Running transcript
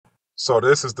So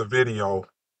this is the video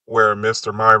where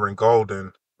Mr. Myron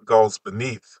Golden goes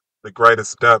beneath the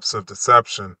greatest depths of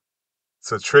deception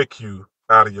to trick you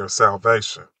out of your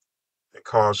salvation and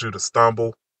cause you to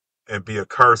stumble and be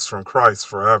accursed from Christ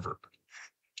forever.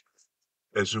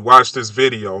 As you watch this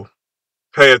video,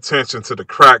 pay attention to the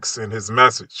cracks in his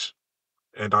message,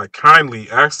 and I kindly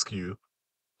ask you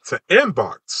to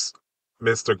inbox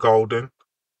Mr. Golden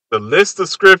the list of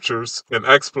scriptures and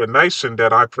explanation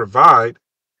that I provide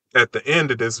at the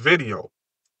end of this video,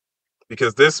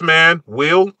 because this man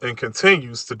will and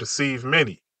continues to deceive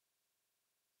many.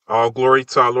 All glory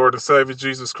to our Lord and Savior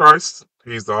Jesus Christ.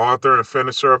 He's the author and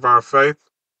finisher of our faith,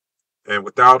 and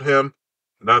without him,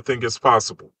 nothing is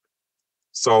possible.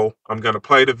 So I'm going to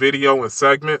play the video in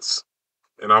segments,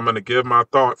 and I'm going to give my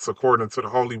thoughts according to the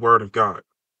holy word of God.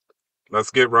 Let's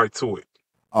get right to it.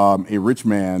 A rich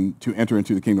man to enter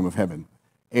into the kingdom of heaven.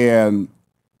 And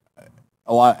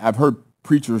I've heard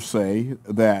preachers say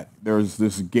that there's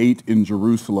this gate in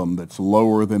Jerusalem that's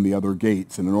lower than the other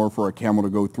gates, and in order for a camel to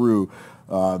go through,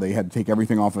 they had to take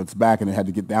everything off its back and it had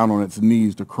to get down on its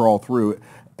knees to crawl through it.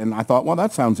 And I thought, well,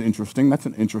 that sounds interesting. That's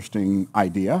an interesting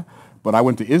idea. But I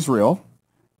went to Israel,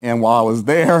 and while I was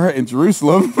there in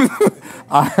Jerusalem,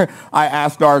 I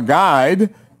asked our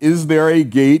guide, is there a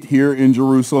gate here in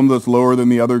Jerusalem that's lower than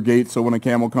the other gates, so when a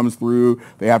camel comes through,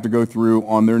 they have to go through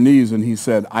on their knees? And he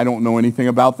said, I don't know anything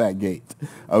about that gate.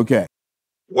 Okay.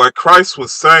 What Christ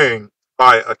was saying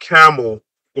by a camel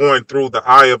going through the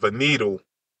eye of a needle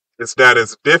is that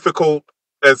as difficult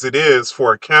as it is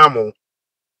for a camel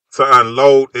to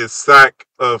unload its sack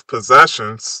of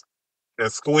possessions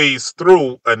and squeeze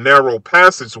through a narrow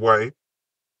passageway,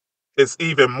 it's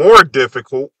even more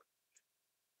difficult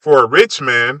for a rich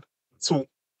man to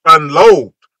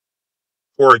unload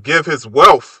or give his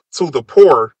wealth to the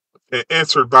poor and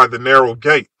enter by the narrow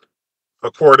gate,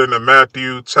 according to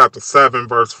Matthew chapter 7,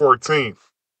 verse 14.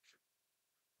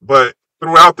 But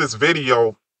throughout this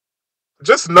video,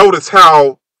 just notice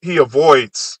how he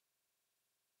avoids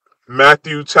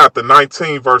Matthew chapter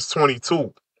 19, verse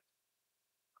 22,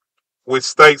 which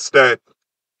states that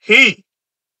he,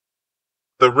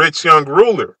 the rich young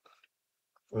ruler,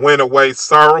 went away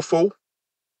sorrowful,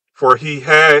 for he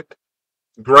had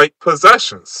great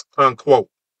possessions, unquote.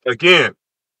 Again,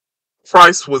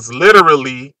 Christ was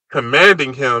literally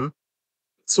commanding him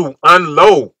to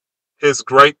unload his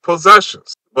great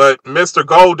possessions. But Mr.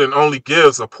 Golden only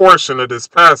gives a portion of this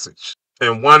passage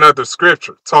and one other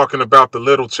scripture talking about the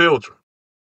little children.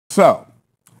 So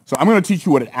I'm going to teach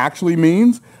you what it actually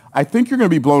means. I think you're going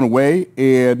to be blown away,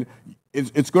 and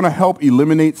it's going to help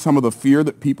eliminate some of the fear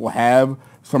that people have,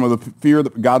 some of the fear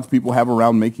that God's people have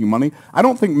around making money. I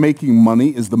don't think making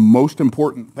money is the most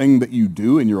important thing that you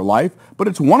do in your life, but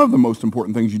it's one of the most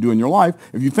important things you do in your life.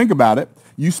 If you think about it,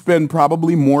 you spend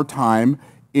probably more time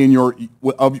in your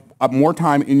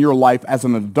life as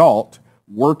an adult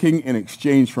working in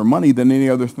exchange for money than any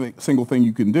other single thing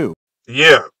you can do.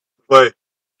 Yeah, but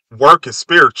work is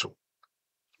spiritual.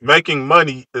 Making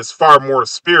money is far more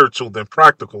spiritual than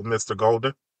practical, Mr.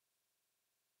 Golden.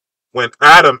 When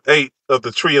Adam ate of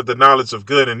the tree of the knowledge of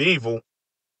good and evil,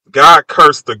 God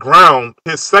cursed the ground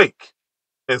for his sake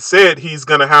and said he's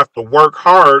going to have to work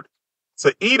hard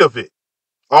to eat of it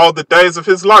all the days of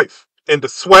his life. In the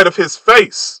sweat of his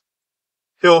face,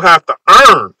 he'll have to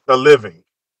earn a living.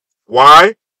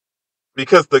 Why?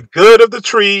 Because the good of the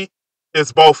tree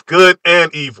is both good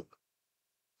and evil.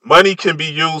 Money can be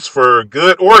used for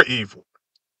good or evil.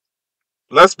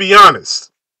 Let's be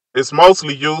honest, it's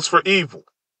mostly used for evil.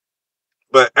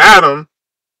 But Adam,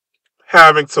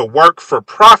 having to work for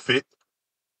profit,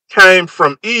 came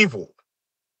from evil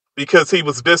because he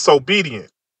was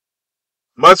disobedient.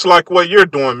 Much like what you're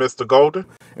doing, Mr. Golden.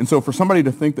 And so for somebody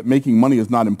to think that making money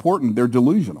is not important, they're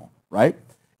delusional, right?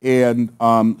 And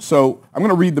so I'm going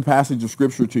to read the passage of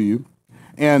Scripture to you.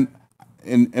 And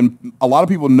a lot of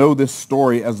people know this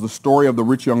story as the story of the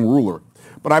rich young ruler.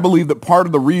 But I believe that part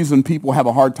of the reason people have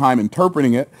a hard time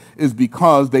interpreting it is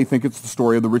because they think it's the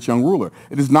story of the rich young ruler.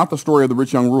 It is not the story of the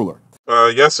rich young ruler.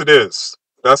 Yes, it is.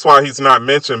 That's why he's not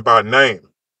mentioned by name.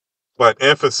 But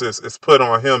emphasis is put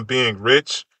on him being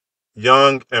rich,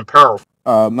 young, and powerful.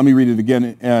 Let me read it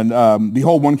again. And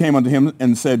behold, one came unto him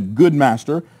and said, Good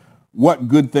master, what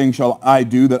good thing shall I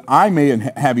do that I may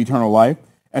have eternal life?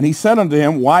 And he said unto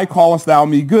him, Why callest thou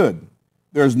me good?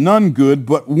 There's none good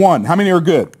but one. How many are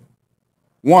good?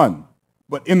 One.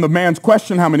 But in the man's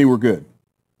question, how many were good?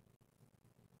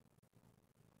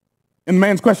 In the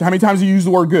man's question, how many times did he use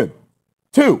the word good?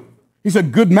 Two. He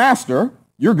said, Good master,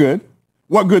 you're good.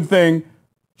 What good thing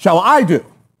shall I do?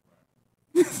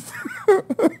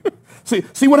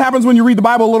 See what happens when you read the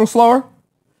Bible a little slower?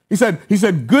 He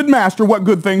said, good master, what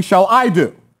good thing shall I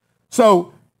do?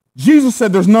 So Jesus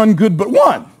said there's none good but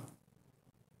one.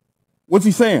 What's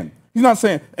he saying? He's not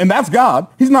saying, and that's God.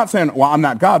 He's not saying, well, I'm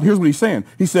not God. Here's what he's saying.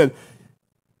 He said,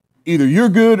 either you're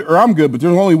good or I'm good, but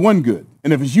there's only one good.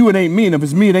 And if it's you, it ain't me. And if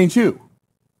it's me, it ain't you.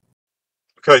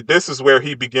 Okay, this is where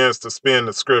he begins to spin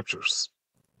the scriptures.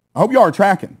 I hope y'all are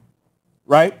tracking,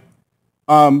 right?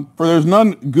 For there's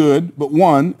none good but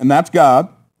one, and that's God.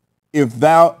 If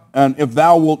thou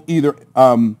wilt enter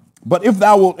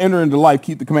into life,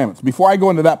 keep the commandments. Before I go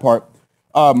into that part,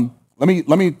 let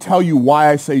me tell you why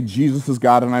I say Jesus is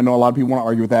God, and I know a lot of people want to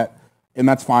argue with that, and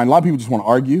that's fine. A lot of people just want to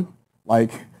argue,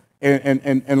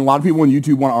 and a lot of people on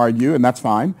YouTube want to argue, and that's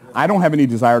fine. I don't have any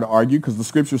desire to argue because the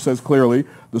scripture says clearly,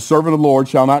 the servant of the Lord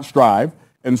shall not strive,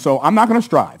 and so I'm not going to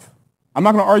strive. I'm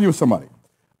not going to argue with somebody.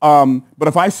 But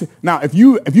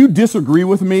if you disagree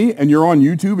with me and you're on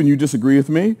YouTube and you disagree with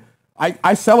me,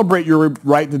 I celebrate your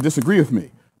right to disagree with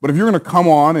me. But if you're going to come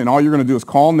on and all you're going to do is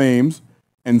call names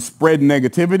and spread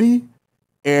negativity,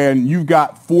 and you've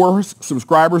got 4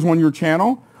 subscribers on your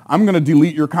channel, I'm going to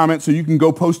delete your comment so you can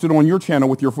go post it on your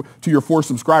channel to your 4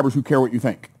 subscribers who care what you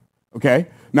think. Okay?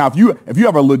 Now, if you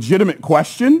have a legitimate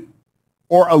question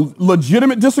or a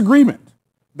legitimate disagreement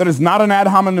that is not an ad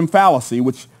hominem fallacy,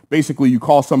 which basically you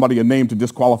call somebody a name to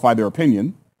disqualify their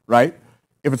opinion, right?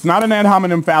 If it's not an ad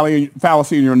hominem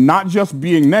fallacy and you're not just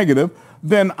being negative,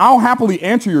 then I'll happily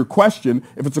answer your question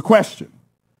if it's a question.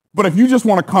 But if you just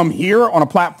want to come here on a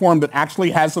platform that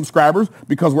actually has subscribers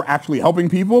because we're actually helping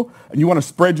people and you want to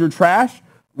spread your trash,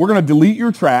 we're going to delete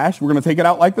your trash. We're going to take it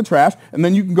out like the trash, and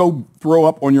then you can go throw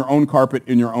up on your own carpet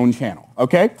in your own channel,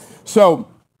 okay? So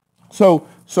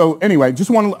anyway,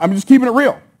 I'm just keeping it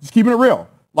real. Just keeping it real.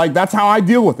 Like, that's how I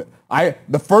deal with it.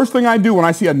 The first thing I do when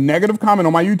I see a negative comment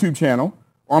on my YouTube channel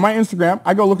or on my Instagram,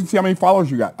 I go look and see how many followers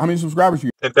you got, how many subscribers you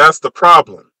got. And that's the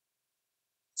problem.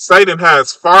 Satan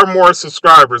has far more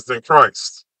subscribers than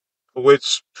Christ,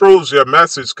 which proves your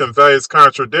message conveys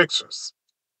contradictions.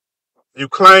 You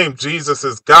claim Jesus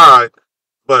is God,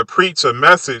 but preach a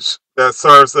message that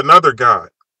serves another God.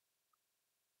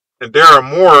 And there are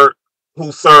more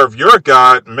who serve your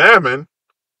God, Mammon,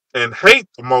 and hate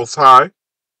the Most High.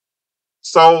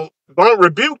 So don't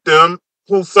rebuke them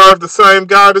who serve the same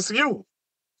God as you.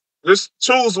 Just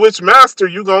choose which master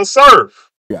you're going to serve.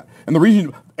 Yeah. And the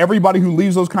reason everybody who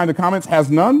leaves those kind of comments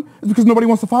has none is because nobody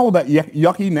wants to follow that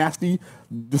yucky, nasty,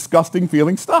 disgusting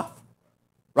feeling stuff,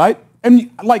 right?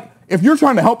 And like, if you're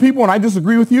trying to help people and I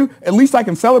disagree with you, at least I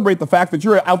can celebrate the fact that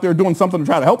you're out there doing something to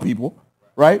try to help people,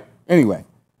 right? Anyway,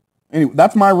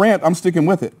 that's my rant. I'm sticking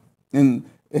with it. And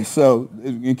so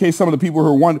in case some of the people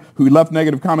who left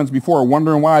negative comments before are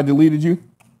wondering why I deleted you,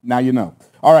 now you know.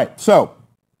 All right, so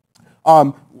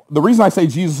the reason I say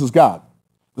Jesus is God,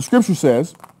 the scripture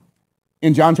says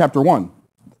in John chapter 1,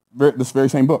 this very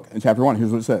same book, in chapter 1,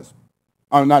 here's what it says.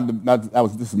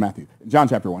 This is Matthew. In John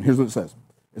chapter 1, here's what it says.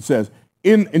 It says,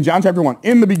 in John chapter 1,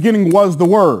 in the beginning was the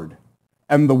Word,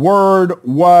 and the Word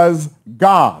was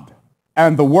God,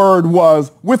 and the Word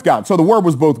was with God. So the Word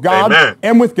was both God Amen.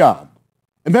 And with God.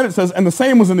 And then it says, and the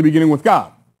same was in the beginning with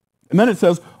God. And then it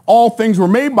says, all things were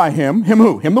made by him. Him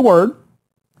who? Him the Word.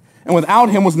 And without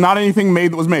him was not anything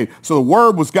made that was made. So the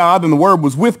Word was God, and the Word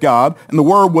was with God, and the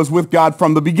Word was with God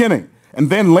from the beginning. And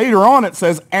then later on it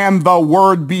says, and the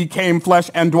Word became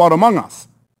flesh and dwelt among us.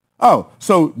 Oh,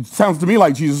 so it sounds to me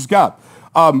like Jesus is God.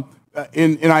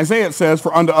 In Isaiah it says,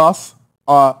 for unto us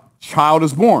a child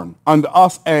is born, unto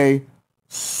us a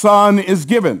son is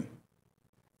given,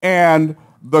 and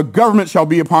the government shall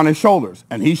be upon his shoulders,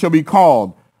 and he shall be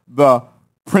called the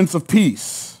Prince of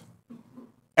Peace,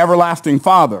 Everlasting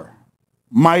Father,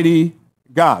 Mighty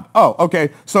God. Oh, okay.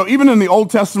 So even in the Old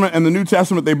Testament and the New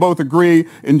Testament, they both agree.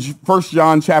 In 1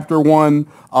 John chapter 1,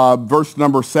 verse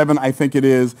number 7, I think it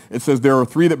is, it says, there are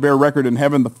 3 that bear record in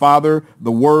heaven, the Father,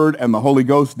 the Word, and the Holy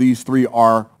Ghost. These 3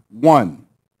 are one.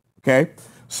 Okay?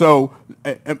 So,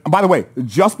 and by the way,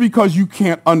 just because you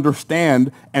can't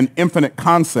understand an infinite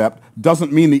concept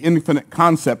doesn't mean the infinite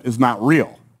concept is not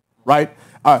real, right?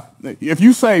 If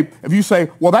you say,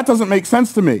 well, that doesn't make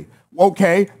sense to me.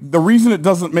 Okay, the reason it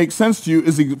doesn't make sense to you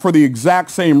is for the exact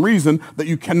same reason that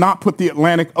you cannot put the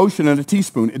Atlantic Ocean in a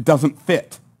teaspoon. It doesn't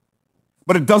fit.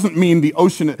 But it doesn't mean the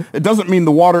ocean, it doesn't mean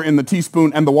the water in the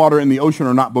teaspoon and the water in the ocean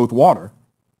are not both water.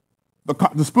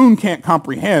 The spoon can't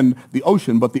comprehend the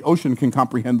ocean, but the ocean can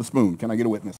comprehend the spoon. Can I get a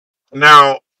witness?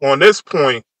 Now, on this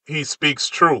point, he speaks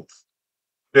truth.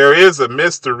 There is a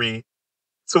mystery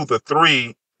to the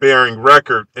 3 bearing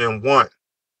record in one.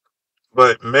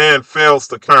 But man fails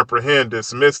to comprehend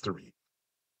this mystery.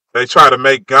 They try to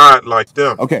make God like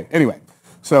them. Okay, anyway.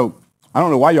 So I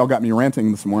don't know why y'all got me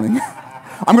ranting this morning.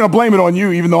 I'm going to blame it on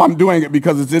you, even though I'm doing it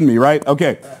because it's in me, right?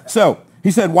 Okay. So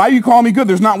he said, why do you call me good?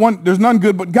 There's none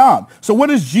good but God. So what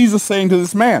is Jesus saying to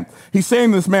this man? He's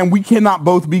saying to this man, we cannot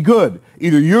both be good.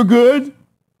 Either you're good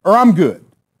or I'm good.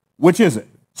 Which is it?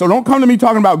 So don't come to me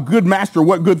talking about good master,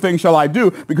 what good thing shall I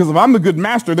do? Because if I'm the good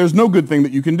master, there's no good thing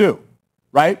that you can do,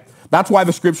 right? That's why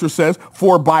the scripture says,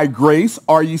 for by grace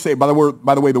are ye saved. By the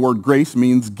way, the word grace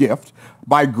means gift.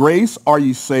 By grace are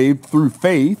ye saved through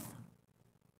faith.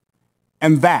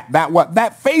 And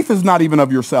that faith is not even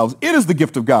of yourselves. It is the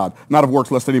gift of God, not of works,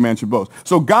 lest any man should boast.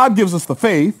 So God gives us the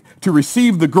faith to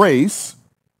receive the grace,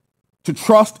 to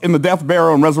trust in the death,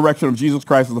 burial, and resurrection of Jesus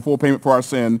Christ as the full payment for our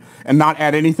sin, and not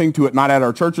add anything to it, not add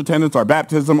our church attendance, our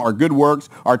baptism, our good works,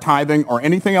 our tithing, or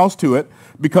anything else to it,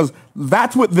 because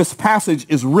that's what this passage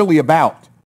is really about.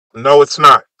 No, it's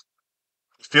not.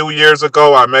 A few years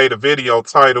ago, I made a video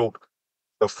titled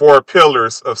The Four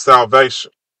Pillars of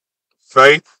Salvation: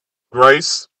 Faith,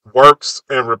 Grace, Works,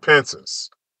 and Repentance.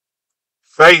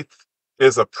 Faith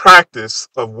is a practice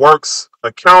of works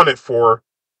accounted for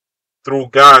through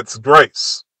God's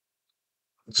grace.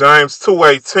 James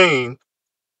 2:18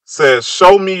 says,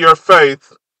 show me your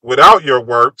faith without your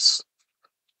works,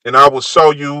 and I will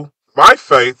show you my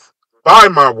faith by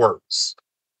my works.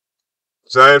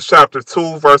 James chapter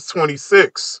 2, verse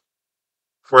 26.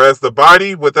 For as the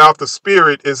body without the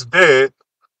spirit is dead,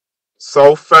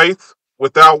 so faith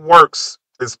without works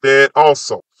is dead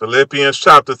also. Philippians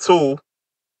chapter 2,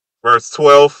 verse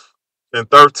 12 and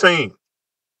 13.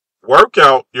 Work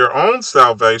out your own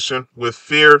salvation with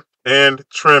fear and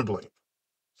trembling,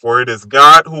 for it is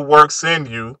God who works in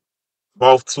you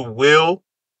both to will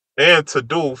and to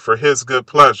do for his good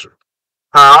pleasure.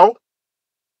 How?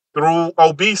 Through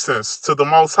obeisance to the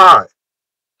Most High.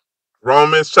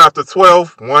 Romans chapter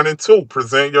 12, 1 and 2.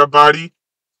 Present your body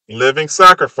living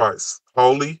sacrifice,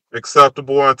 holy,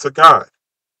 acceptable unto God,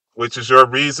 which is your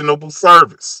reasonable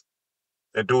service.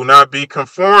 And do not be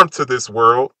conformed to this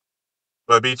world,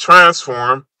 but be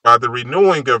transformed by the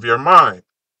renewing of your mind,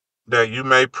 that you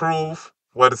may prove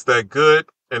what is that good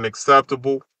and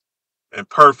acceptable and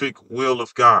perfect will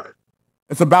of God.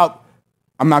 It's about,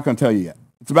 I'm not going to tell you yet.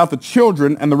 It's about the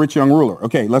children and the rich young ruler.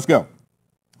 Okay, let's go.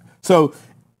 So,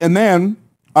 and then,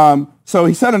 so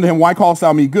he said unto him, why callest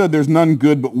thou me good? There's none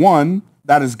good but one,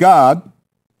 that is God.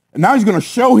 And now he's going to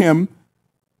show him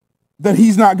that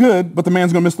he's not good, but the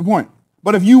man's going to miss the point.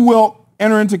 But if you will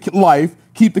enter into life,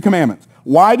 keep the commandments.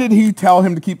 Why did he tell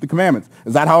him to keep the commandments?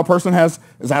 Is that how a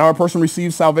person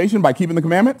receives salvation, by keeping the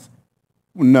commandments?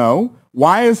 No.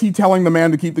 Why is he telling the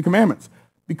man to keep the commandments?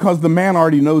 Because the man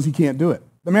already knows he can't do it.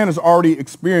 The man has already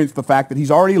experienced the fact that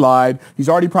he's already lied. He's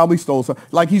already probably stole something.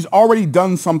 Like he's already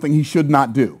done something he should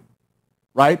not do.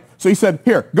 Right? So he said,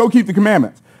 here, go keep the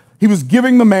commandments. He was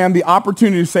giving the man the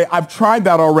opportunity to say, I've tried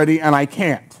that already and I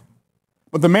can't.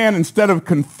 But the man, instead of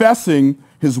confessing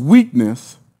his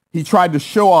weakness, he tried to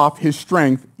show off his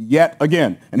strength yet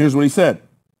again. And here's what he said.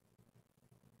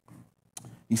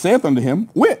 He saith unto him,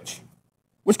 which?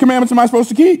 Which commandments am I supposed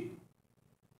to keep?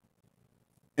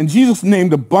 And Jesus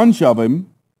named a bunch of them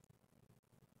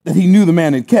that he knew the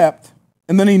man had kept,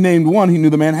 and then he named one he knew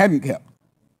the man hadn't kept.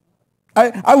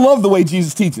 I love the way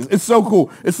Jesus teaches. It's so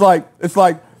cool. It's like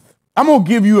I'm going to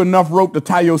give you enough rope to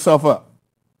tie yourself up.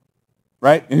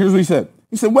 Right? And here's what he said.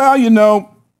 He said, well,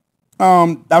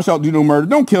 thou shalt do no murder.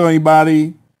 Don't kill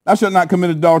anybody. Thou shalt not commit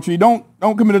adultery. Don't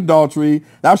commit adultery.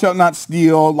 Thou shalt not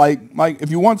steal. Like if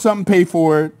you want something, pay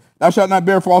for it. Thou shalt not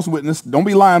bear false witness. Don't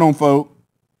be lying on folk.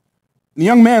 And the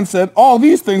young man said, all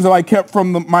these things have I kept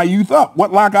from my youth up.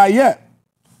 What lack I yet?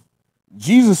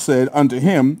 Jesus said unto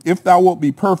him, if thou wilt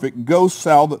be perfect, go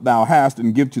sell that thou hast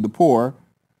and give to the poor,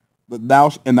 and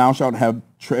thou shalt have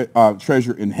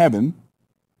treasure in heaven,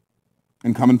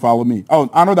 and come and follow me. Oh,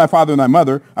 honor thy father and thy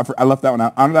mother. I left that one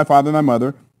out. Honor thy father and thy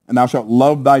mother, and thou shalt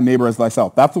love thy neighbor as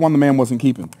thyself. That's the one the man wasn't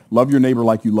keeping. Love your neighbor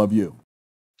like you love you.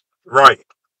 Right.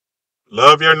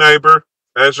 Love your neighbor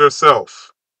as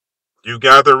yourself. You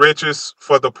gather riches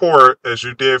for the poor as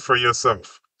you did for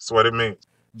yourself. That's what it means.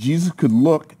 Jesus could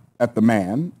look at the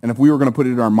man, and if we were going to put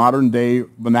it in our modern day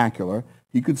vernacular,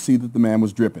 he could see that the man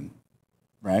was dripping,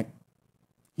 right?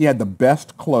 He had the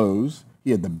best clothes. He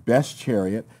had the best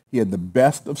chariot. He had the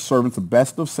best of servants, the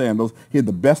best of sandals. He had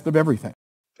the best of everything.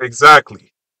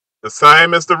 Exactly. The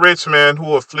same as the rich man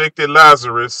who afflicted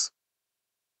Lazarus.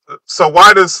 So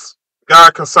why does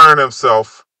God concern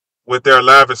himself with their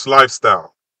lavish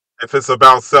lifestyle if it's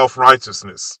about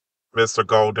self-righteousness, Mr.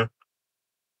 Golden?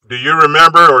 Do you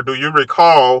remember or do you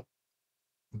recall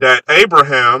that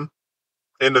Abraham,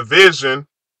 in the vision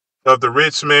of the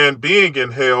rich man being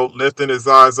in hell, lifting his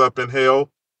eyes up in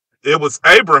hell, It was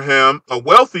Abraham, a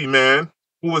wealthy man,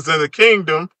 who was in the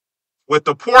kingdom with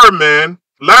the poor man,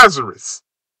 Lazarus.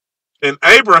 And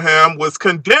Abraham was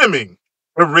condemning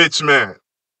a rich man.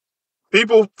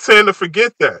 People tend to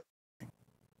forget that.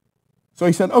 So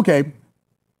he said, okay,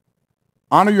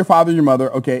 honor your father and your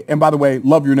mother, okay, and by the way,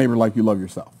 love your neighbor like you love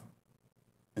yourself.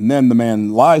 And then the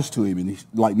man lies to him, and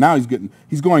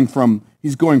he's going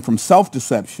from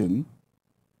self-deception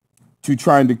to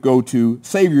trying to go to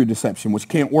savior deception, which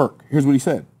can't work. Here's what he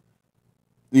said.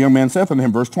 The young man saith unto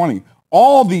him, verse 20,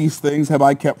 all these things have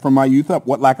I kept from my youth up.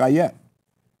 What lack I yet?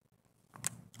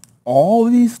 All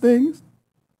these things?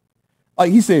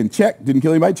 Like he's saying, check, didn't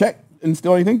kill anybody, check, didn't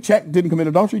steal anything, check, didn't commit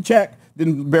adultery, check,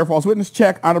 didn't bear false witness,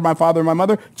 check, honored my father and my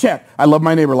mother, check, I love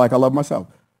my neighbor like I love myself.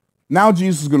 Now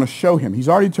Jesus is going to show him. He's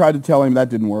already tried to tell him that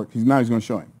didn't work. Now he's going to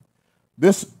show him.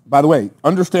 This, by the way,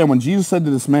 understand when Jesus said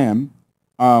to this man,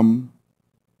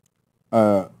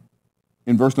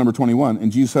 in verse number 21,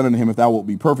 and Jesus said unto him, if thou wilt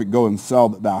be perfect, go and sell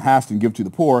that thou hast and give to the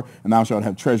poor, and thou shalt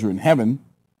have treasure in heaven,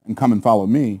 and come and follow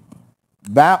me.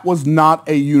 That was not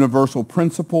a universal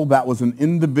principle. That was an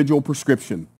individual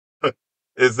prescription.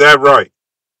 Is that right?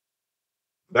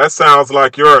 That sounds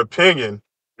like your opinion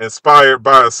inspired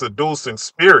by a seducing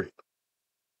spirit.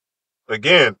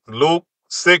 Again, Luke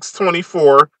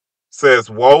 6:24 says,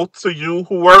 woe to you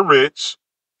who are rich,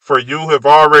 for you have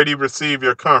already received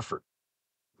your comfort.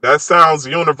 That sounds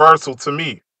universal to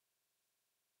me.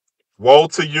 Woe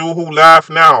to you who laugh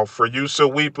now, for you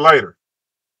shall weep later.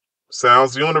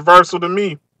 Sounds universal to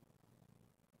me.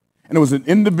 And it was an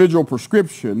individual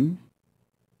prescription,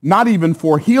 not even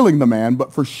for healing the man,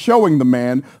 but for showing the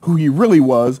man who he really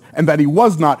was, and that he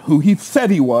was not who he said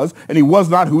he was, and he was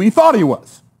not who he thought he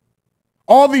was.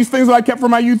 All these things that I kept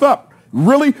from my youth up.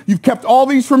 Really? You've kept all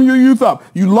these from your youth up.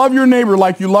 You love your neighbor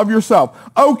like you love yourself.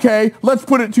 Okay, let's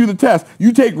put it to the test.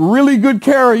 You take really good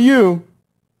care of you.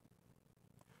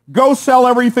 Go sell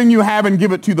everything you have and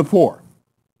give it to the poor.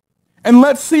 And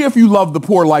let's see if you love the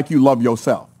poor like you love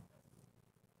yourself.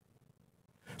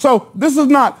 So Jesus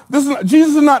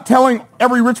is not telling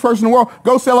every rich person in the world,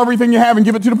 go sell everything you have and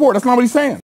give it to the poor. That's not what he's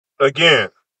saying. Again,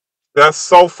 that's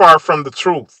so far from the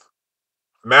truth.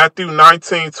 Matthew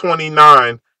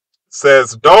 19:29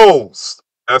 says those,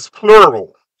 as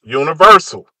plural,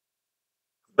 universal,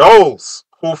 those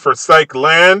who forsake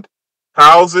land,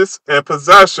 houses, and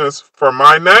possessions for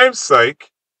my name's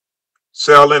sake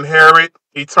shall inherit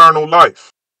eternal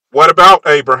life. What about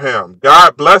Abraham?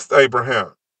 God blessed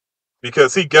Abraham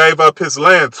because he gave up his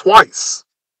land twice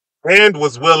and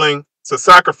was willing to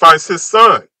sacrifice his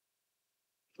son.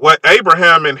 What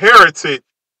Abraham inherited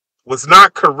was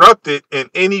not corrupted in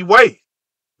any way,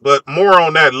 but more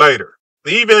on that later.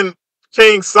 Even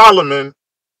King Solomon,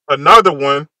 another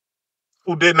one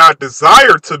who did not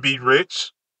desire to be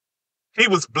rich, he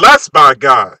was blessed by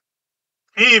God.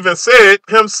 He even said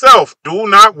himself, do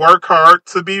not work hard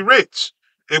to be rich.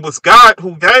 It was God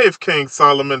who gave King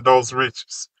Solomon those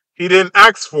riches. He didn't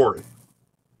ask for it.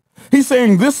 He's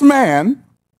saying this man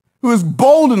who is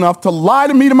bold enough to lie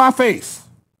to me to my face,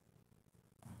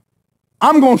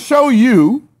 I'm going to show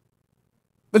you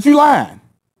that you lied.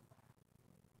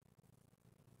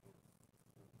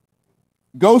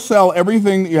 Go sell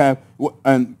everything that you have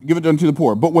and give it unto the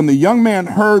poor. But when the young man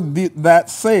heard that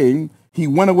saying, he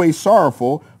went away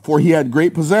sorrowful, for he had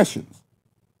great possessions.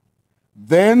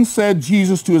 Then said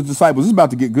Jesus to his disciples, this is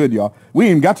about to get good, y'all. We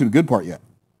ain't even got to the good part yet.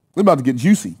 We're about to get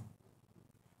juicy.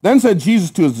 Then said Jesus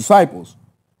to his disciples,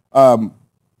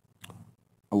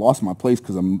 I lost my place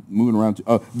because I'm moving around.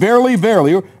 Verily,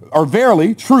 verily, or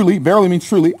verily, truly, verily means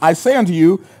truly, I say unto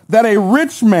you that a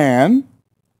rich man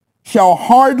shall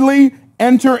hardly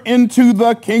enter into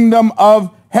the kingdom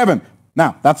of heaven.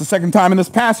 Now, that's the second time in this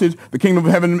passage the kingdom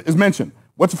of heaven is mentioned.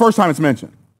 What's the first time it's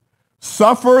mentioned?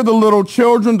 Suffer the little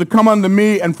children to come unto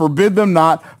me and forbid them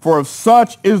not, for of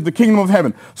such is the kingdom of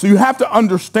heaven. So you have to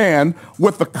understand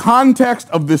what the context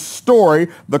of this story,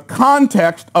 the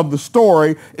context of the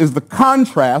story is the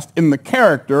contrast in the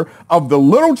character of the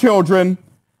little children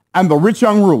and the rich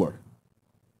young ruler.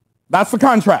 That's the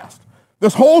contrast.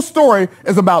 This whole story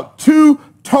is about two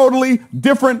totally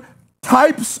different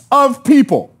types of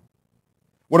people.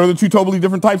 What are the two totally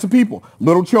different types of people?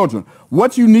 Little children.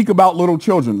 What's unique about little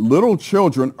children? Little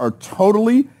children are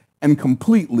totally and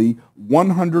completely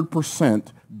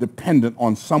 100% dependent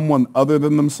on someone other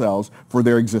than themselves for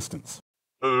their existence.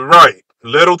 Right.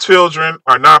 Little children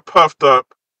are not puffed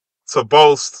up to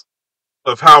boast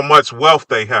of how much wealth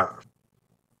they have.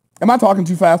 Am I talking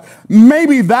too fast?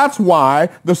 Maybe that's why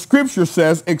the scripture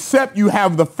says, except you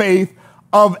have the faith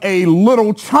of a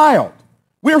little child.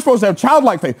 We are supposed to have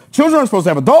childlike faith. Children are supposed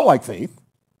to have adult-like faith.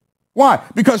 Why?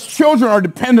 Because children are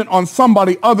dependent on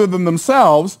somebody other than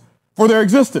themselves for their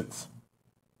existence.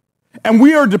 And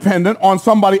we are dependent on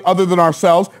somebody other than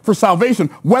ourselves for salvation,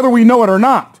 whether we know it or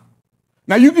not.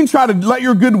 Now, you can try to let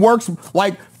your good works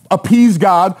like appease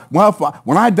God. Well,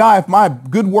 when I die, if my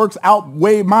good works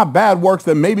outweigh my bad works,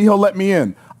 then maybe he'll let me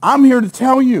in. I'm here to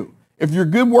tell you, if your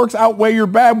good works outweigh your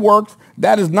bad works,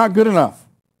 that is not good enough.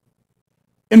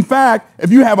 In fact,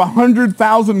 if you have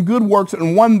 100,000 good works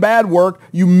and one bad work,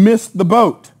 you missed the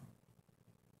boat.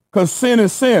 Because sin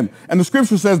is sin. And the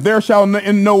scripture says, there shall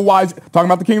in no wise, talking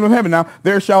about the kingdom of heaven now,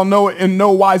 there shall in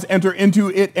no wise enter into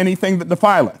it anything that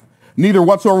defileth, neither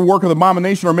whatsoever work of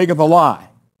abomination or maketh a lie,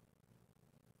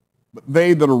 but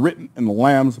they that are written in the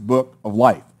Lamb's book of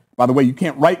life. By the way, you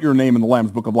can't write your name in the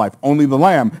Lamb's book of life. Only the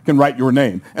Lamb can write your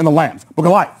name in the Lamb's book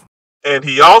of life. And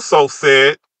he also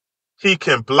said he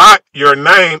can blot your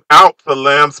name out the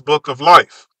Lamb's book of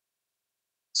life.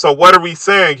 So what are we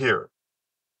saying here?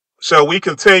 Shall we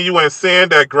continue in sin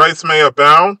that grace may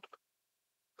abound?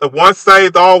 The once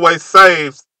saved, always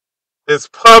saved is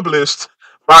published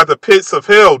by the pits of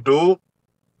hell, dude.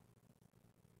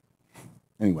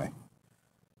 Anyway,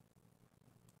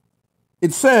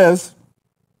 it says,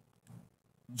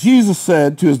 Jesus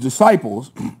said to his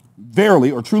disciples,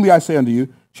 verily or truly I say unto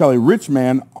you, that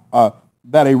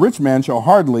a rich man shall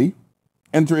hardly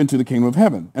enter into the kingdom of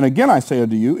heaven. And again I say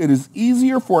unto you, it is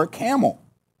easier for a camel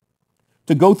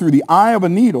to go through the eye of a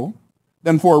needle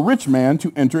than for a rich man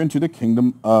to enter into the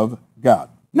kingdom of God.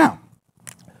 Now,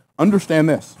 understand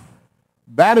this.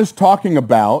 That is talking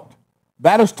about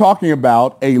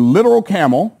a literal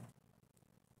camel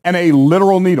and a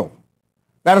literal needle.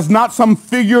 That is not some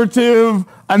figurative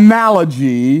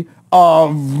analogy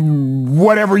of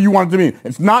whatever you want it to mean.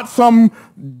 It's not some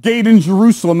gate in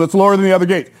Jerusalem that's lower than the other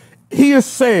gate. He is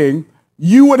saying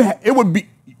you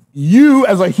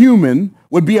as a human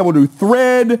would be able to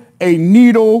thread a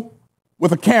needle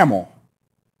with a camel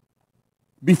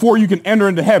before you can enter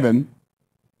into heaven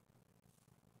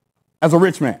as a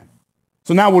rich man.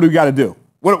 So now what do we got to do?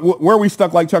 Where are we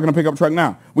stuck like chucking a pickup truck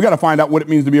now? We got to find out what it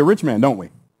means to be a rich man, don't we?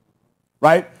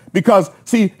 Right? Because,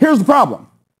 see, here's the problem.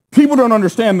 People don't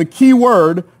understand the key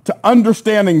word to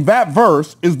understanding that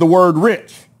verse is the word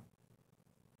rich.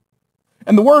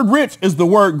 And the word rich is the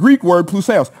Greek word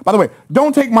pluseos. By the way,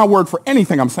 don't take my word for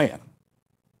anything I'm saying.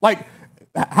 Like,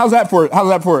 how's that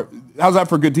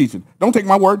for good teaching? Don't take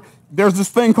my word. There's this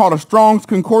thing called a Strong's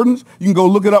Concordance. You can go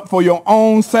look it up for your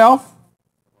own self,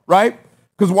 right?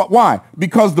 Because why?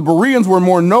 Because the Bereans were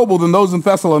more noble than those in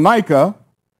Thessalonica.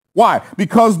 Why?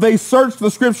 Because they searched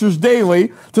the scriptures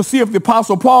daily to see if the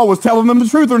Apostle Paul was telling them the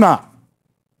truth or not.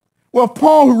 Well, if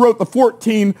Paul, who wrote the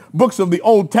 14 books of the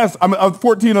Old Testament,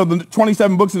 14 of the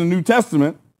 27 books in the New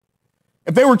Testament,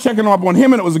 if they were checking up on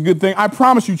him and it was a good thing, I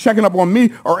promise you checking up on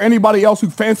me or anybody else who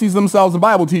fancies themselves a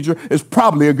Bible teacher is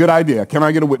probably a good idea. Can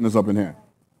I get a witness up in here?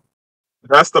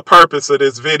 That's the purpose of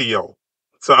this video,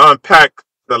 to unpack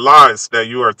the lies that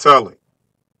you are telling.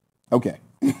 Okay.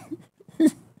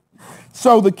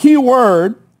 So the key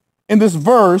word in this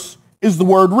verse is the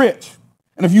word rich.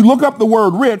 And if you look up the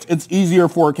word rich, it's easier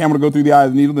for a camel to go through the eye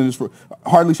of the needle than it is for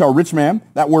hardly shall a rich man.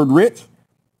 That word rich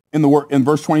in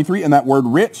verse 23 and that word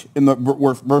rich in the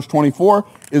verse 24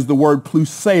 is the word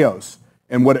pluseos.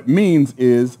 And what it means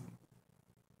is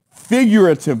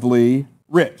figuratively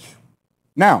rich.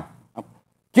 Now,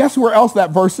 guess where else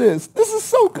that verse is? This is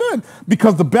so good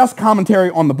because the best commentary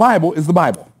on the Bible is the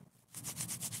Bible.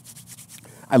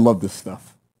 I love this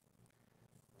stuff.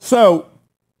 So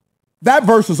that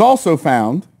verse is also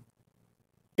found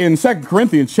in 2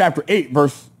 Corinthians chapter 8,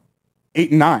 verse 8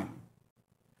 and 9.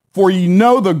 For ye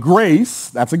know the grace,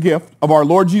 that's a gift, of our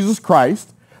Lord Jesus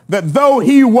Christ, that though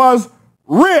he was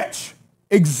rich,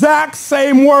 exact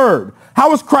same word.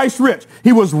 How was Christ rich?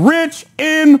 He was rich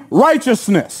in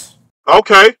righteousness.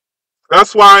 Okay.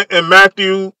 That's why in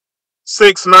Matthew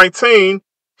 6:19,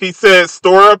 he said,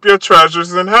 store up your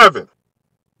treasures in heaven.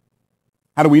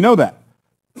 How do we know that?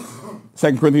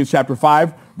 2 Corinthians chapter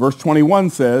 5, verse 21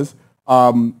 says,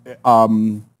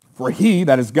 for he,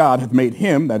 that is God, hath made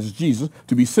him, that is Jesus,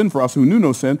 to be sin for us who knew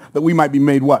no sin, that we might be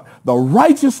made what? The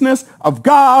righteousness of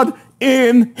God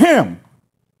in him.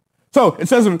 So it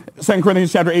says in 2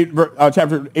 Corinthians chapter 8, verse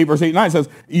 8 and 9, it says,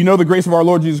 you know the grace of our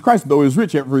Lord Jesus Christ, though he was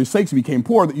rich, yet for his sakes he became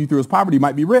poor, that you through his poverty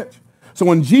might be rich. So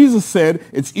when Jesus said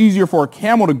it's easier for a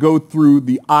camel to go through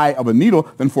the eye of a needle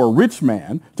than for a rich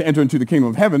man to enter into the kingdom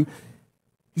of heaven,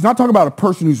 he's not talking about a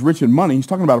person who's rich in money. He's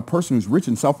talking about a person who's rich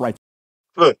in self-righteousness.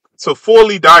 Look, to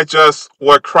fully digest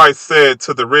what Christ said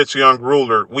to the rich young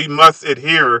ruler, we must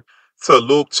adhere to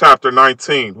Luke chapter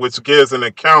 19, which gives an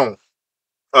account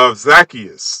of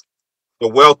Zacchaeus, the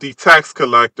wealthy tax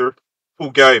collector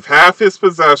who gave half his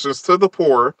possessions to the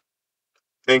poor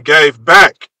and gave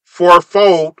back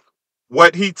fourfold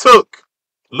what he took.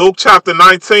 Luke chapter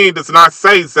 19 does not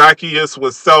say Zacchaeus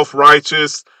was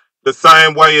self-righteous the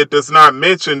same way it does not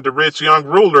mention the rich young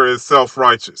ruler is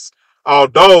self-righteous.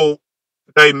 Although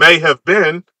they may have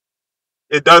been,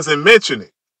 it doesn't mention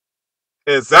it.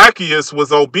 And Zacchaeus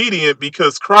was obedient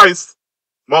because Christ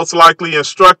most likely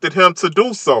instructed him to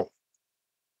do so.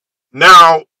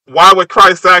 Now, why would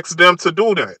Christ ask them to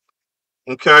do that?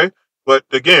 Okay, but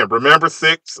again, remember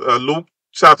Luke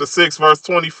chapter 6, verse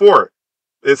 24.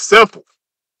 It's simple.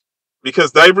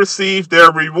 Because they received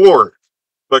their reward.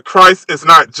 But Christ is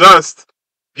not just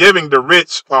giving the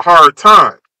rich a hard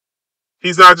time.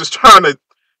 He's not just trying to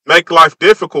make life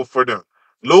difficult for them.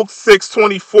 Luke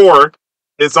 6:24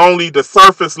 is only the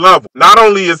surface level. Not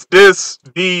only is this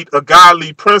deed a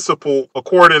godly principle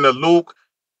according to Luke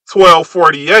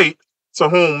 12:48, to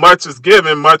whom much is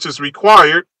given, much is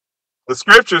required, the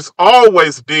scriptures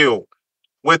always deal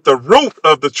with the root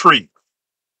of the tree.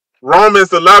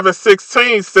 Romans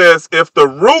 11:16 says, if the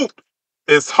root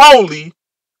is holy,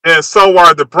 then so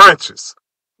are the branches.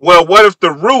 Well, what if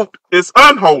the root is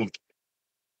unholy?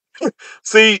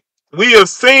 See, we have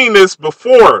seen this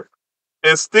before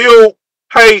and still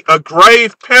pay a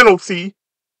grave penalty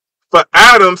for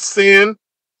Adam's sin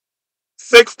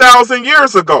 6,000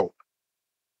 years ago.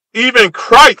 Even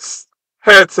Christ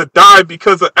had to die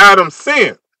because of Adam's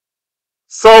sin.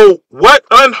 So what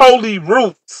unholy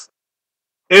roots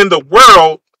in the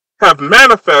world have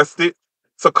manifested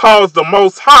to cause the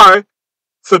Most High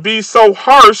to be so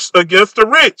harsh against the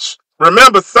rich?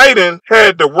 Remember, Satan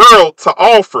had the world to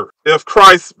offer if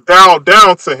Christ bowed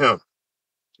down to him.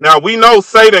 Now, we know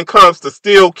Satan comes to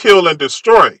steal, kill, and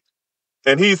destroy,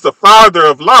 and he's the father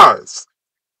of lies.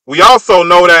 We also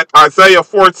know that Isaiah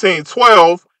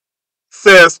 14:12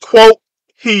 says, quote,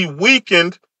 he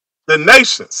weakened the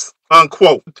nations,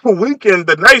 unquote. To weaken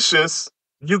the nations,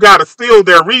 you got to steal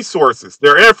their resources,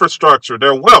 their infrastructure,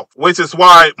 their wealth, which is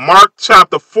why Mark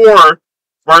chapter 4,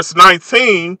 verse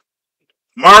 19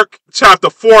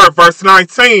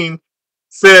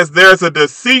 says there's a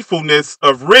deceitfulness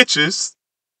of riches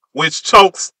which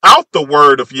chokes out the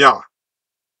word of Yah.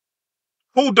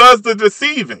 Who does the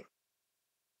deceiving?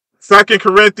 2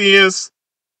 Corinthians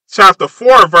chapter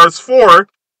 4, verse 4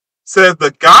 says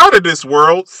the God of this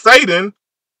world, Satan,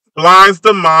 blinds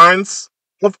the minds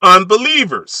of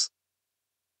unbelievers.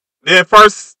 Then 1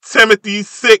 Timothy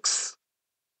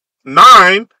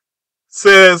 6:9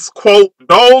 says, quote,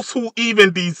 those who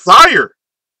even desire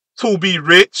to be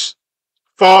rich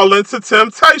fall into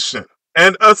temptation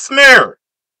and a snare,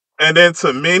 and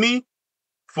into many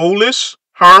foolish,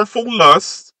 harmful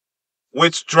lusts,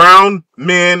 which drown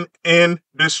men in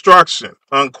destruction,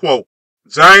 unquote.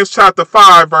 James chapter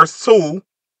 5, verse 2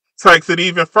 takes it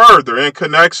even further in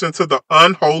connection to the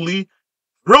unholy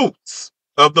roots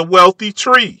of the wealthy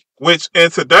tree, which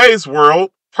in today's world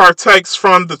partakes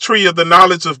from the tree of the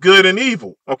knowledge of good and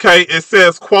evil. Okay, it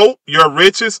says, quote, your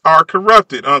riches are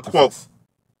corrupted, unquote.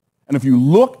 And if you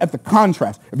look at the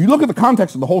contrast, if you look at the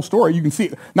context of the whole story, you can see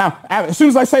it. Now, as soon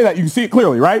as I say that, you can see it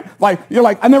clearly, right? Like, you're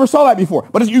like, I never saw that before.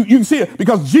 But you can see it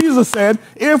because Jesus said,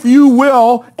 if you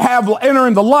will enter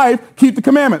into life, keep the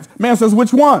commandments. Man says,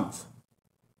 which ones?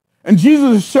 And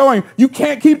Jesus is showing you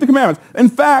can't keep the commandments. In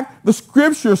fact, the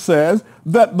scripture says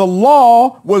that the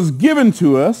law was given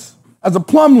to us as a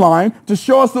plumb line to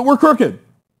show us that we're crooked.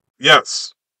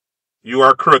 Yes, you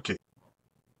are crooked.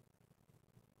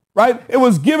 Right? It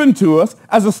was given to us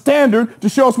as a standard to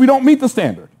show us we don't meet the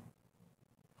standard.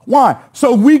 Why?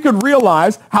 So we could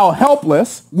realize how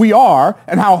helpless we are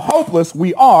and how hopeless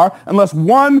we are unless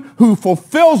one who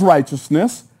fulfills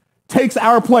righteousness takes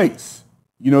our place.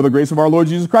 You know the grace of our Lord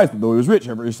Jesus Christ, that though he was rich,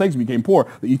 for his sakes became poor,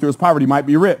 that ye through his poverty might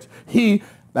be rich. He,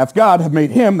 that's God, have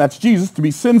made him, that's Jesus, to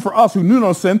be sin for us who knew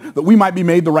no sin, that we might be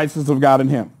made the righteousness of God in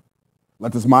him.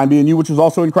 Let this mind be in you, which was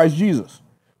also in Christ Jesus,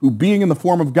 who being in the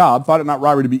form of God, thought it not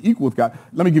robbery to be equal with God.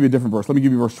 Let me give you a different verse. Let me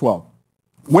give you verse 12.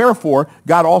 Wherefore,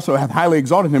 God also hath highly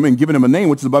exalted him and given him a name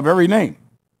which is above every name,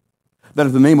 that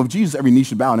at the name of Jesus every knee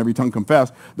should bow and every tongue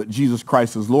confess that Jesus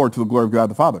Christ is Lord, to the glory of God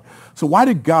the Father. So why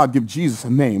did God give Jesus a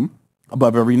name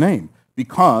above every name?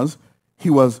 Because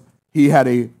he had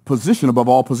a position above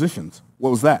all positions. What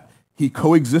was that? He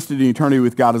coexisted in eternity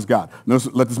with God as God.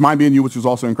 Notice, let this mind be in you, which was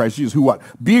also in Christ Jesus, who what?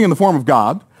 Being in the form of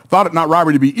God, thought it not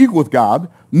robbery to be equal with God,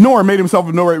 nor made himself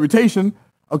of no reputation,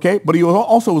 okay? But he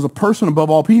also was a person above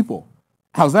all people.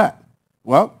 How's that?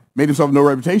 Well, made himself of no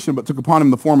reputation, but took upon him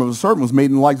the form of a servant, was made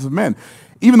in the likeness of men.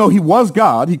 Even though he was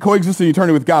God, he coexisted in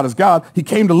eternity with God as God, he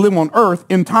came to live on earth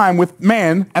in time with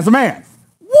man as a man.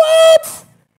 What?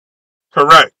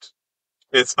 Correct.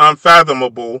 It's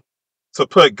unfathomable to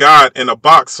put God in a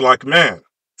box like man.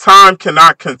 Time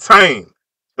cannot contain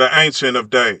the Ancient of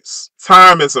Days.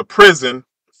 Time is a prison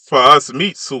for us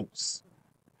meat suits.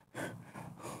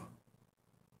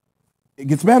 It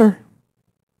gets better.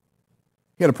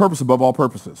 He had a purpose above all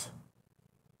purposes.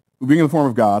 Who being in the form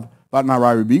of God, thought not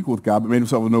robbery to be equal with God, but made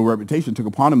himself of no reputation, took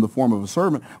upon him the form of a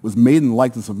servant, was made in the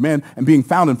likeness of men, and being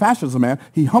found in fashion as a man,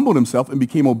 he humbled himself and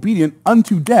became obedient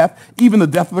unto death, even the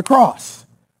death of the cross.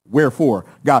 Wherefore,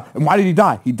 God, and why did he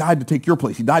die? He died to take your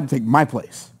place. He died to take my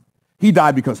place. He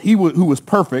died because he who was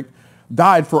perfect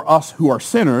died for us who are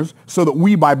sinners, so that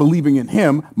we, by believing in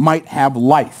him, might have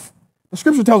life. The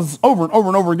scripture tells us over and over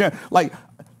and over again, like,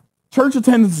 church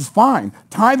attendance is fine.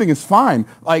 Tithing is fine.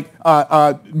 Like,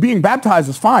 being baptized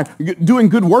is fine. Doing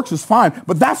good works is fine.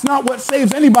 But that's not what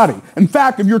saves anybody. In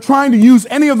fact, if you're trying to use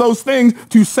any of those things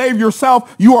to save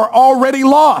yourself, you are already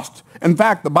lost. In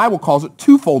fact, the Bible calls it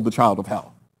twofold the child of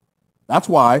hell. That's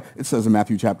why it says in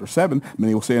Matthew chapter 7,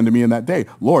 many will say unto me in that day,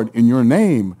 Lord, in your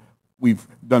name we've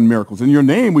done miracles. In your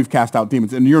name we've cast out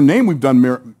demons. In your name we've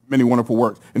done many wonderful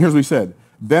works. And here's what he said.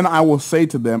 Then I will say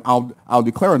to them, I'll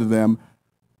declare unto them,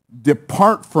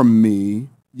 depart from me,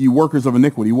 ye workers of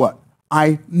iniquity. What?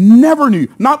 I never knew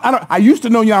you. I used to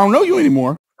know you. I don't know you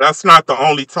anymore. That's not the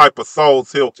only type of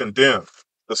souls he'll condemn.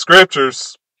 The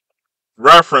scriptures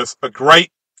reference a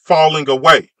great falling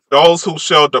away. Those who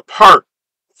shall depart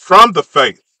from the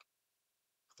faith.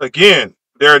 Again,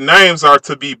 their names are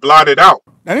to be blotted out.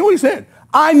 That ain't what he said.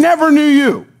 I never knew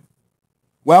you.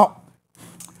 Well,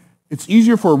 it's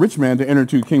easier for a rich man to enter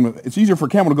into the kingdom. It's easier for a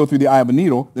camel to go through the eye of a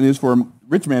needle than it is for a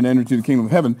rich man to enter into the kingdom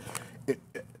of heaven.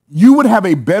 You would have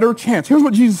a better chance. Here's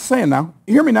what Jesus is saying now.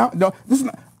 Hear me now. No, this is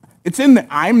not, it's in the,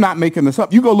 I'm not making this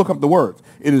up. You go look up the words.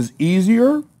 It is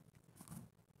easier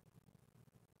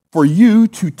for you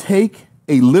to take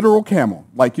a literal camel,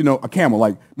 like, you know, a camel,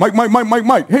 like, Mike.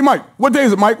 Hey, Mike, what day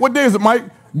is it, Mike? What day is it, Mike?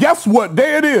 Guess what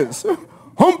day it is?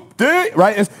 Hump day,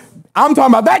 right? I'm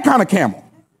talking about that kind of camel.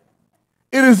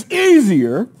 It is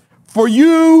easier for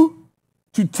you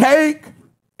to take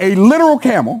a literal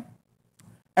camel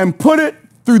and put it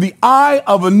through the eye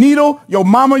of a needle your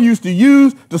mama used to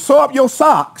use to sew up your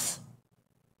socks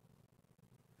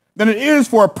than it is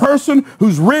for a person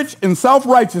who's rich in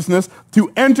self-righteousness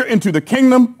to enter into the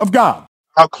kingdom of God.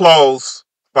 I'll close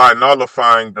by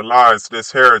nullifying the lies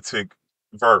this heretic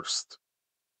versed.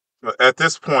 At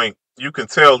this point, you can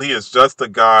tell he is just a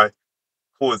guy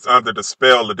who is under the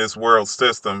spell of this world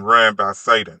system ran by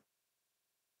Satan.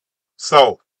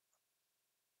 So,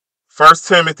 1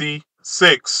 Timothy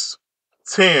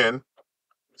 6:10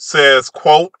 says,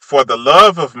 quote, for the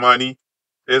love of money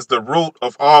is the root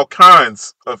of all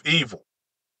kinds of evil.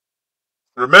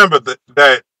 Remember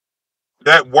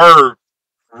that word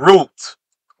root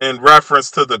in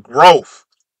reference to the growth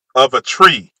of a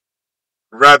tree,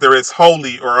 whether it's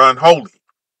holy or unholy.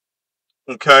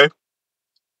 Okay?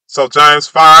 So James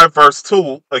 5 verse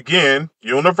 2, again,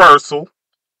 universal,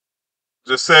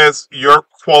 just says, your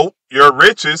quote, your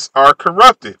riches are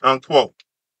corrupted, unquote.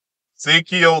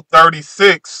 Ezekiel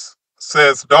 36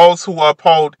 says, those who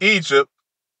uphold Egypt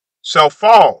shall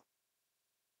fall,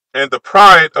 and the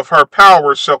pride of her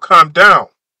power shall come down.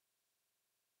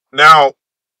 Now,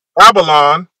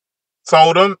 Babylon,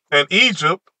 Sodom, and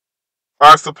Egypt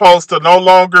are supposed to no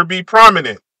longer be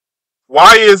prominent.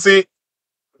 Why is it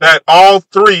that all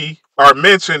three are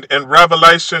mentioned in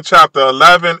Revelation chapter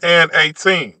 11 and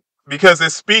 18? Because it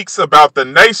speaks about the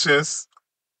nations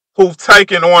who've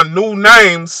taken on new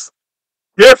names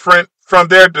different from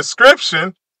their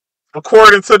description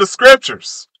according to the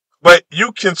scriptures. But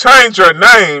you can change your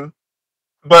name,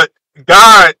 but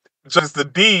God judges the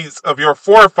deeds of your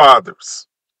forefathers.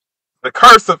 The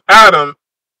curse of Adam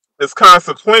is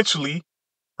consequentially,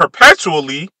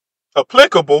 perpetually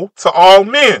applicable to all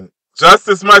men, just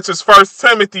as much as 1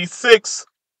 Timothy 6,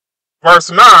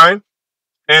 verse 9,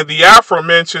 and the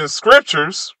aforementioned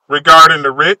scriptures regarding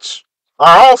the rich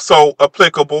are also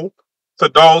applicable to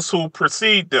those who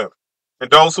precede them and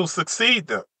those who succeed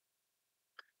them.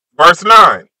 Verse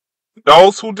 9,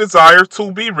 those who desire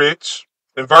to be rich.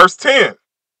 In verse 10,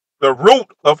 the root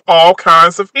of all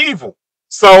kinds of evil.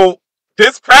 So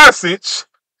this passage,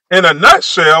 in a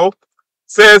nutshell,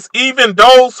 says even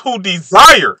those who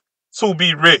desire to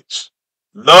be rich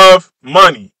love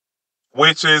money,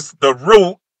 which is the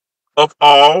root of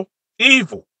all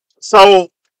evil. So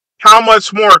how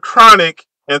much more chronic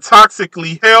and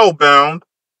toxically hell-bound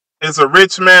is a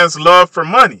rich man's love for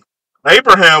money?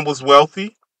 Abraham was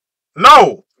wealthy.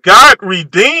 No, God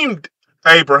redeemed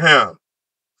Abraham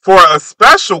for a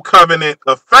special covenant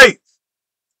of faith.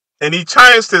 And he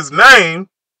changed his name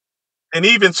and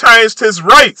even changed his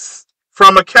race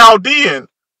from a Chaldean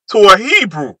to a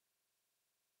Hebrew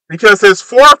because his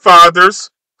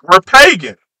forefathers were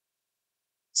pagan.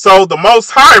 So the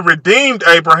Most High redeemed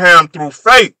Abraham through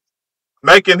faith,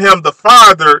 making him the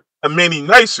father of many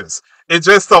nations. It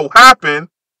just so happened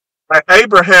that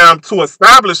Abraham, to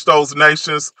establish those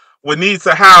nations, would need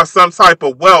to have some type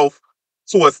of wealth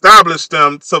to establish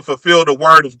them to fulfill the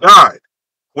word of God,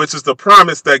 which is the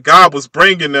promise that God was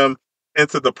bringing them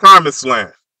into the promised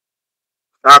land.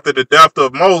 After the death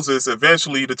of Moses,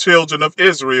 eventually the children of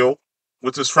Israel,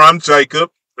 which is from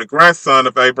Jacob, the grandson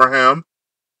of Abraham,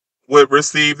 would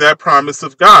receive that promise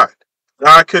of God.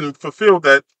 God couldn't fulfill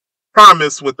that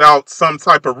promise without some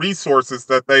type of resources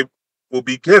that they will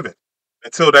be given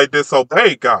until they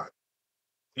disobeyed God.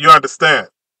 You understand?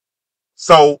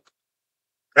 So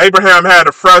Abraham had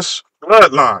a fresh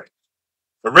bloodline.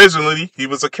 Originally, he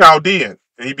was a Chaldean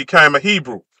and he became a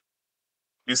Hebrew.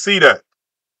 You see that?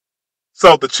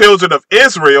 So the children of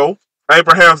Israel,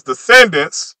 Abraham's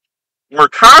descendants, were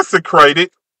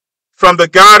consecrated from the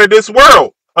God of this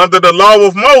world under the law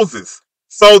of Moses.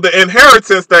 So the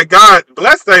inheritance that God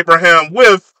blessed Abraham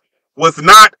with was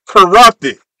not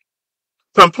corrupted.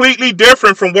 Completely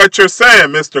different from what you're saying,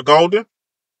 Mr. Golden.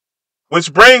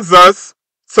 Which brings us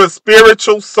to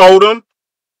spiritual Sodom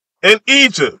and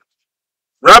Egypt.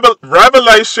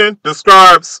 Revelation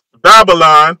describes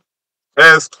Babylon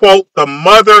as, quote, the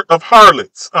mother of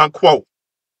harlots, unquote.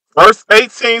 Verse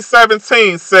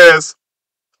 18-17 says,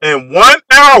 in 1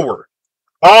 hour,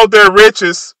 all their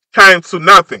riches came to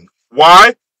nothing.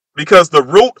 Why? Because the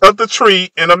root of the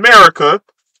tree in America,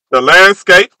 the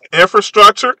landscape,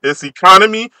 infrastructure, its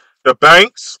economy, the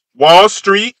banks, Wall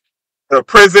Street, the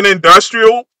prison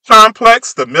industrial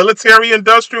complex, the military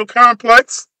industrial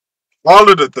complex,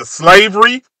 all of the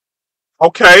slavery,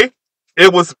 okay,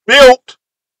 it was built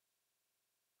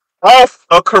off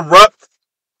a corrupt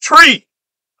tree,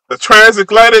 the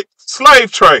transatlantic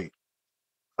slave trade.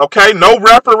 Okay, no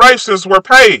reparations were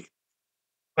paid.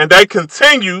 And they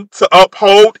continue to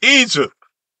uphold Egypt,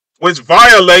 which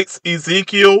violates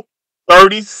Ezekiel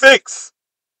 36.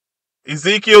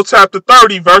 Ezekiel chapter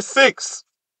 30, verse 6.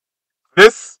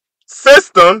 This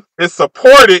system is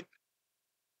supported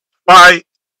by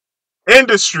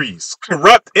industries,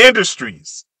 corrupt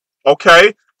industries.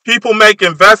 Okay? People make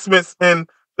investments in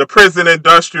the prison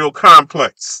industrial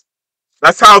complex.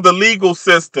 That's how the legal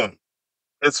system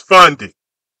is funded.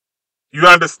 You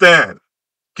understand?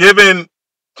 Giving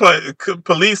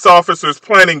police officers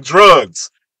planting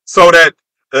drugs so that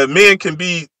men can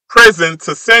be prisoned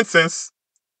to sentence,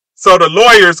 so the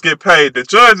lawyers get paid, the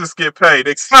judges get paid,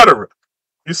 etc.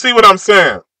 You see what I'm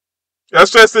saying?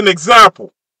 That's just an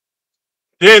example.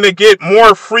 Then they get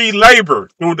more free labor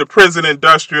through the prison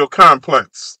industrial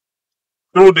complex,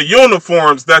 through the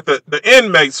uniforms that the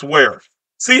inmates wear.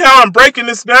 See how I'm breaking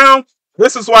this down?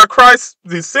 This is why Christ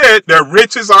said their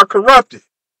riches are corrupted.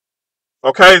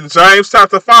 Okay, James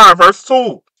chapter 5, verse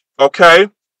 2. Okay,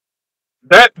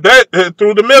 that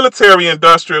through the military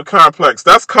industrial complex,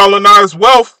 that's colonized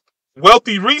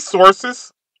wealthy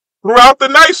resources throughout the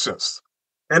nations.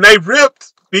 And they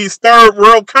ripped these third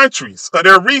world countries of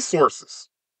their resources.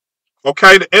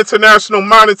 Okay, the International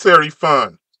Monetary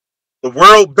Fund, the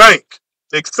World Bank,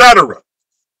 etc.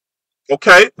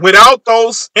 Okay, without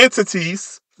those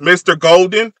entities, Mr.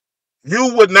 Golden,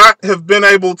 you would not have been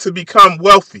able to become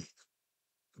wealthy.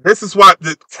 This is why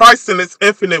Christ in his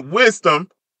infinite wisdom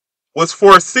was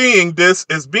foreseeing this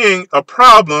as being a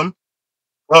problem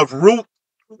of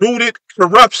rooted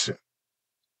corruption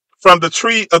from the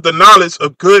tree of the knowledge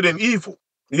of good and evil.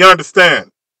 You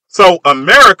understand? So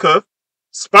America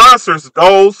sponsors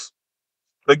those.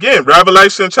 Again,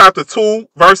 Revelation chapter 2,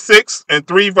 verse 6 and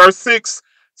 3, verse 6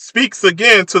 speaks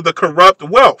again to the corrupt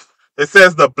wealth. It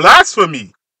says the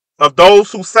blasphemy of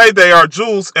those who say they are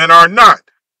Jews and are not.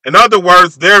 In other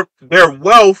words, their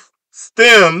wealth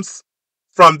stems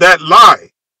from that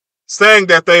lie, saying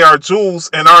that they are Jews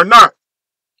and are not.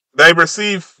 They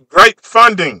receive great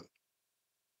funding,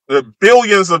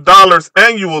 billions of dollars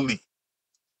annually.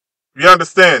 You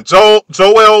understand?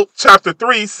 Joel chapter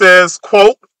 3 says,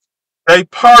 quote, they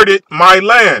parted my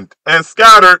land and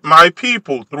scattered my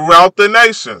people throughout the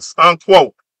nations,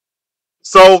 unquote.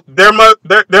 So there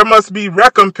must be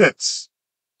recompense.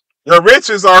 Your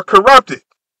riches are corrupted.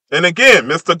 And again,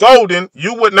 Mr. Golden,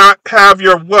 you would not have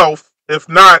your wealth if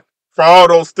not for all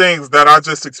those things that I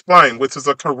just explained, which is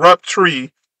a corrupt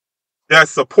tree that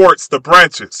supports the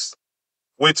branches,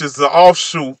 which is the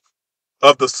offshoot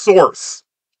of the source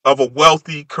of a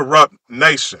wealthy, corrupt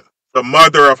nation, the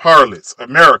mother of harlots,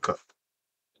 America.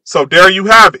 So there you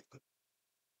have it.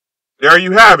 There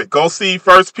you have it. Go see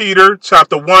 1 Peter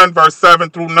chapter 1, verse 7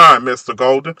 through 9, Mr.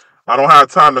 Golden. I don't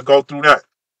have time to go through that.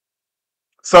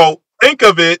 So think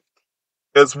of it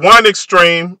as one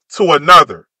extreme to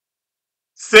another.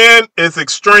 Sin is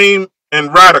extreme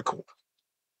and radical.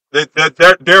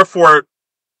 Therefore,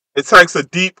 it takes a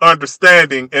deep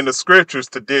understanding in the scriptures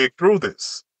to dig through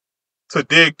this, to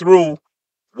dig through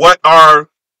what are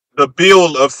the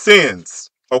bill of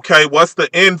sins. Okay, what's the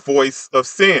invoice of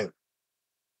sin?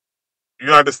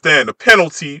 You understand the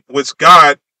penalty which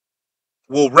God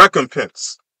will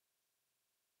recompense.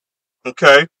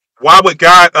 Okay, why would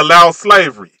God allow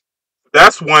slavery?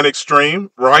 That's one extreme,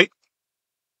 right?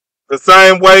 The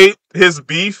same way his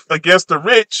beef against the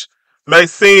rich may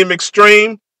seem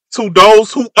extreme to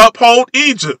those who uphold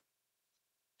Egypt.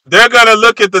 They're going to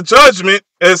look at the judgment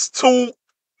as too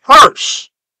harsh,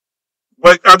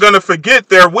 but are going to forget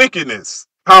their wickedness,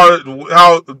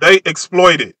 how they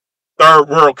exploited third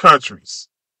world countries.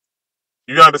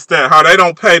 You understand how they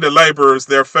don't pay the laborers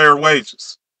their fair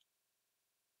wages.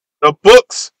 The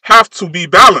books have to be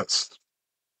balanced.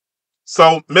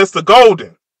 So, Mr.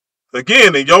 Golden,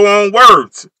 again, in your own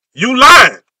words, you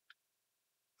lying.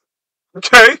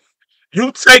 Okay?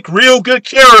 You take real good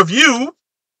care of you.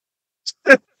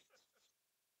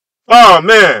 Oh,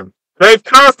 man. They've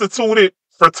constituted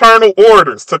fraternal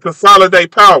orders to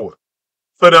consolidate power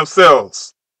for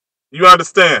themselves. You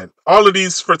understand? All of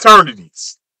these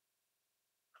fraternities,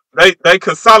 they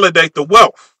consolidate the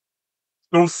wealth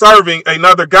through serving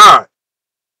another God.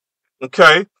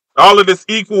 Okay? All of this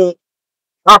equal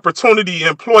opportunity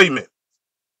employment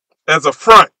as a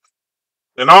front,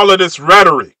 and all of this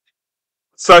rhetoric,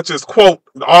 such as, quote,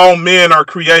 all men are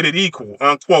created equal,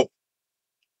 unquote.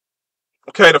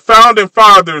 Okay, the founding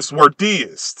fathers were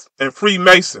deists and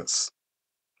Freemasons.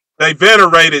 They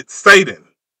venerated Satan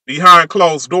behind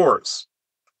closed doors.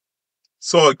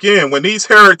 So again, when these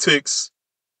heretics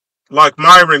like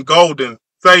Myron Golden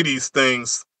say these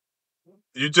things,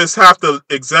 you just have to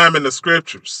examine the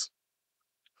scriptures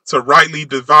to rightly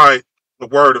divide the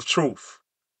word of truth.